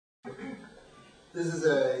This is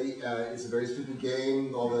it's a very stupid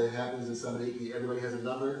game. All that happens is everybody has a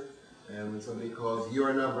number, and when somebody calls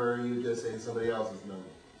your number, you just say somebody else's number.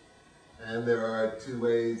 And there are two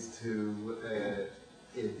ways to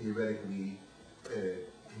theoretically,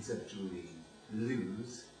 conceptually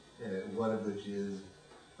lose. One of which is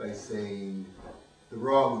by saying the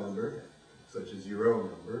wrong number, such as your own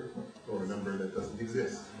number, or a number that doesn't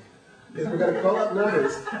exist. Because we're going to call up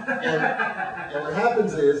numbers, and what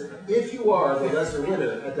happens is, if you are the lesser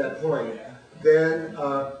winner at that point, then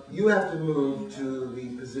you have to move to the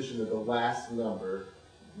position of the last number,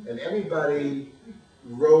 and everybody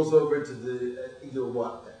rolls over to the,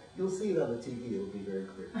 you'll see it on the TV, it'll be very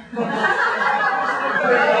clear.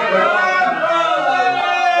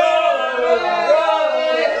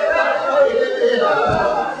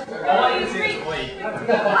 All you see is wait.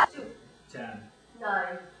 10.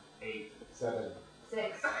 9. 8. 7.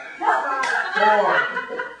 6. 4.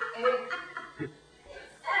 8.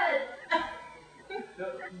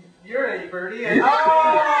 7. You're a birdie. I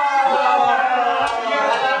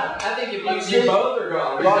think if you both are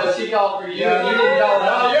gone, because she called for you, and you didn't call her.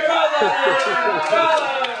 You're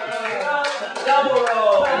double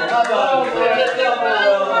roll.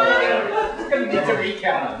 It's going to need to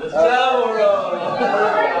recount. This is Double roll.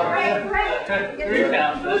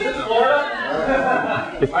 recount. This is Florida.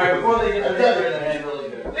 All right, before they get their hand really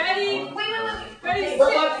good. Ready? Wait. Ready?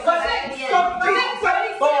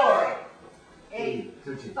 4. 8.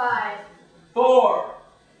 13. 5. 4.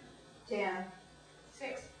 10.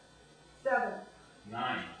 6. 7.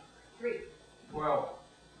 9. 3. 12.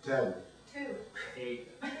 10. 2.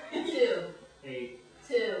 8. 2. 8.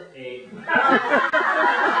 2. 8. 1.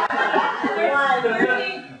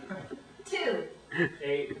 2.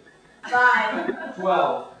 8. 5.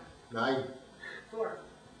 12. 9. 4.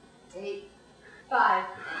 8. 5.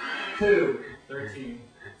 2. 13.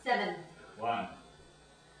 7. 1.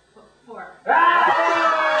 4.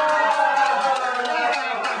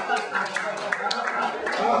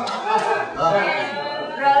 Okay.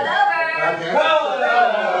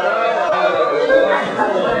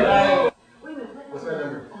 What's my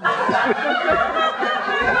number?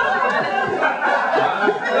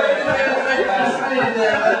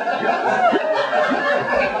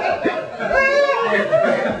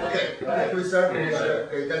 Okay, can we start?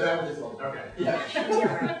 Okay, that was just one. Okay.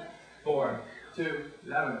 4. 2.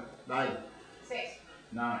 11. 9. 6.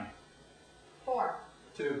 9. 4.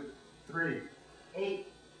 2. 3. 8.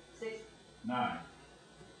 6. 9.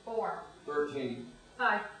 4. 13.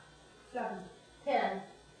 5. 7. 10.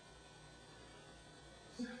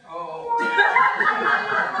 Oh.